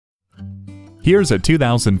Here's a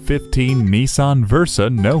 2015 Nissan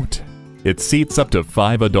Versa Note. It seats up to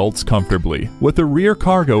 5 adults comfortably, with a rear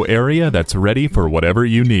cargo area that's ready for whatever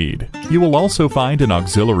you need. You will also find an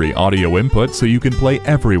auxiliary audio input so you can play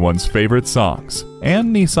everyone's favorite songs.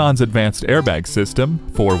 And Nissan's advanced airbag system,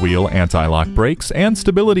 4-wheel anti-lock brakes, and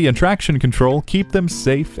stability and traction control keep them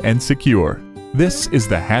safe and secure. This is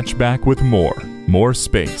the hatchback with more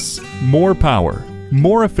space, more power,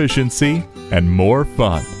 more efficiency, and more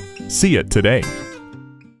fun. See it today.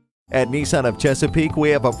 At Nissan of Chesapeake, we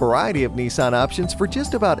have a variety of Nissan options for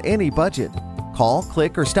just about any budget. Call,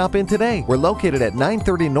 click, or stop in today. We're located at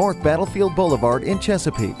 930 North Battlefield Boulevard in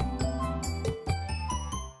Chesapeake.